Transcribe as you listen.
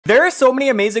There are so many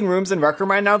amazing rooms in Rec Room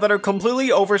right now that are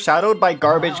completely overshadowed by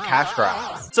garbage cash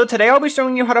grabs. So today I'll be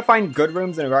showing you how to find good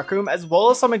rooms in Rec Room, as well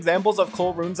as some examples of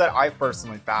cool rooms that I've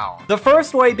personally found. The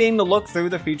first way being to look through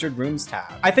the featured rooms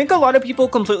tab. I think a lot of people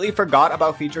completely forgot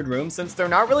about featured rooms since they're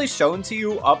not really shown to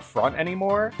you up front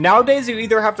anymore. Nowadays you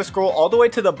either have to scroll all the way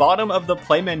to the bottom of the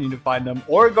play menu to find them,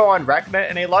 or go on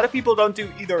RecNet, and a lot of people don't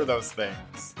do either of those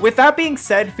things. With that being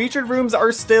said, featured rooms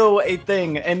are still a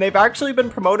thing, and they've actually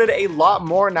been promoted a lot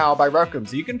more now by Rec Room,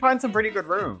 so you can find some pretty good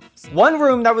rooms. One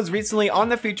room that was recently on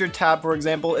the featured tab, for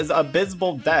example, is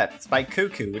Abysmal Depths by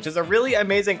Cuckoo, which is a really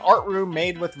amazing art room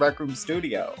made with Rec Room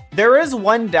Studio. There is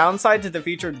one downside to the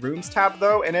featured rooms tab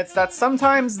though, and it's that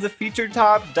sometimes the featured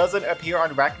tab doesn't appear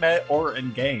on RecNet or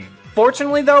in game.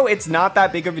 Fortunately though, it's not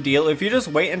that big of a deal. If you just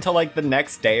wait until like the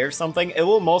next day or something, it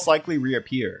will most likely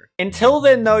reappear. Until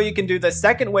then though, you can do the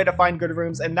second way to find good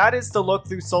rooms, and that is to look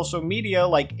through social media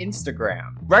like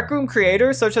Instagram. Rec Room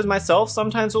creators such as myself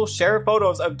sometimes will share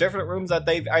photos of different rooms that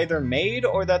they've either made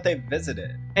or that they've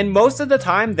visited. And most of the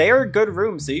time, they are good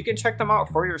rooms, so you can check them out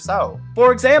for yourself.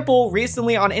 For example,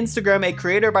 recently on Instagram, a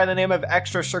creator by the name of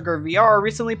Extra Sugar VR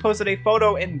recently posted a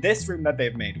photo in this room that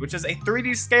they've made, which is a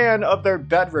 3D scan of their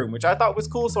bedroom, which I thought was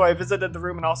cool, so I visited the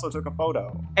room and also took a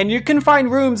photo. And you can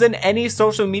find rooms in any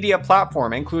social media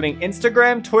platform, including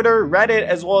Instagram, Twitter, Reddit,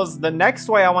 as well as the next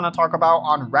way I want to talk about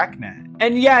on RecNet.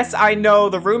 And yes, I know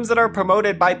the rooms that are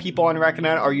promoted by people on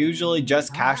RecNet are usually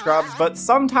just cash grabs, but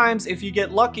sometimes if you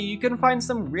get lucky, you can find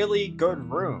some really good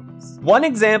rooms. One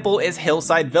example is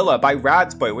Hillside Villa by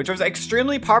Radsboy, which was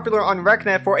extremely popular on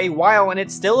RecNet for a while, and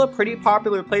it's still a pretty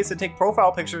popular place to take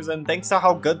profile pictures in thanks to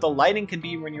how good the lighting can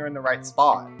be when you're in the right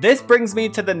spot. This brings me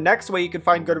to the next way you can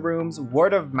find good rooms: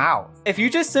 word of mouth. If you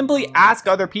just simply ask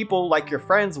other people, like your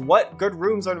friends, what good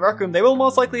rooms are in Rec Room, they will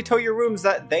most likely tell you rooms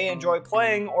that they enjoy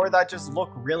playing or that just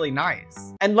look really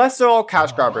nice. Unless they're all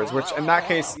cash grabbers, which in that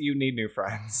case, you need new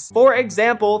friends. For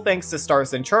example, thanks to Star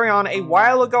Centurion, a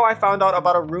while ago I found out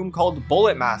about a room called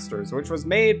Bullet Masters, which was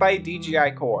made by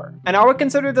DGI Core. And I would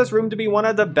consider this room to be one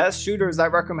of the best shooters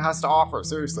that Rec Room has to offer.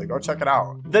 Seriously, go check it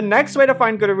out. The next way to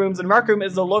find good rooms in Rec Room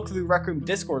is to look through Rec Room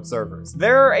Discord servers.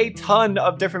 There are a ton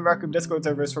of different Rec Room Discord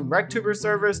servers, from RecTuber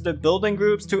servers to building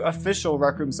groups to official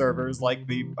Rec Room servers like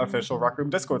the official Rec Room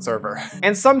Discord server.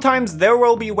 And sometimes there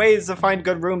will be ways to find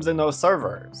good rooms in those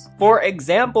servers. For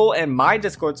example, in my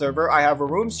Discord server, I have a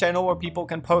rooms channel where people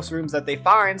can post rooms that they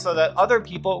find so that other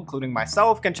people, including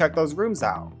myself, can check those rooms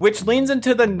out. Which leans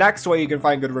into the next way you can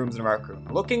find good rooms in Rec Room: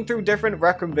 looking through different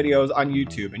Rec Room videos on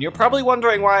YouTube. And you're probably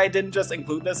wondering why I didn't just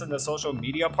include this in the social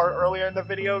media part earlier in the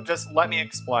video. Just let me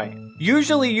explain.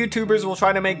 Usually YouTubers will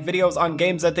try to make videos on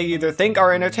games that they either think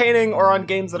are entertaining or on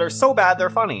games that are so bad they're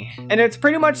funny. And it's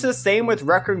pretty much the same with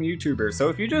Rec Room YouTubers. So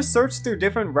if you just search through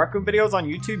different Rec Room videos on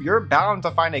YouTube, you're bound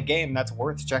to find a game that's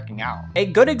worth checking out. A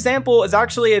good example is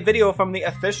actually a video from the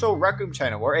official Rec Room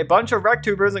channel where a bunch of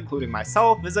RecTubers, including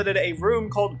myself, visited a room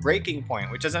called Breaking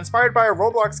Point, which is inspired by a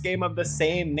Roblox game of the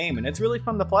same name, and it's really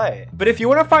fun to play. But if you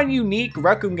want to find unique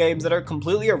Rec Room games that are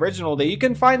completely original, then you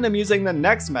can find them using the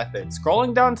next method: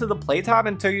 scrolling down to the play tab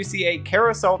until you see a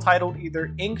carousel titled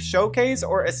either Ink Showcase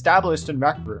or Established in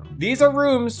Rec Room. These are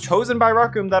rooms chosen by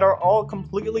Rec Room that are all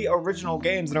completely original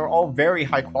games and are all very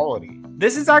high quality.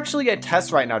 This is actually a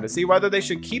test right now to see whether they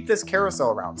should keep this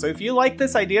carousel around, so if you like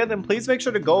this idea, then please make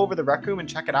sure to go over the Rec Room and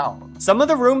check it out. Some of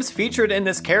the rooms featured in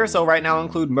this carousel right now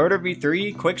include Murder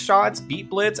v3, Quick Shots, Beat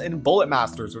Blitz, and Bullet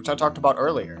Masters, which I talked about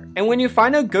earlier. And when you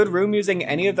find a good room using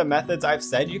any of the methods I've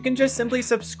said, you can just simply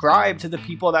subscribe to the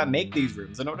people that make these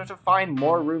rooms in order to find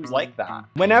more rooms like that.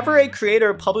 Whenever a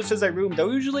creator publishes a room,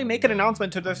 they'll usually make an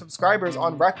announcement to their subscribers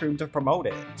on Rec Room to promote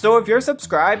it. So if you're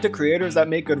subscribed to creators that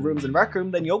make good rooms in Rec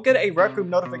Room, then you'll get a Rec Room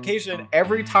notification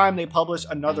every time they publish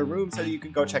another room so that you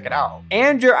can go check it out.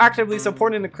 And you're actively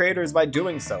supporting the creators by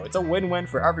doing so. It's a win-win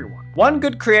for everyone. One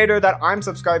good creator that I'm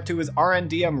subscribed to is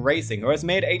RNDM Racing, who has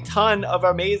made a ton of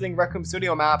amazing Rec Room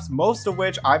Studio maps, most of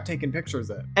which I've taken pictures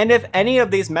in. And if any of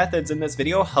these methods in this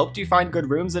video helped you find good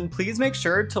rooms, then please make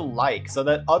sure to like so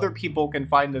that other people can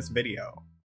find this video.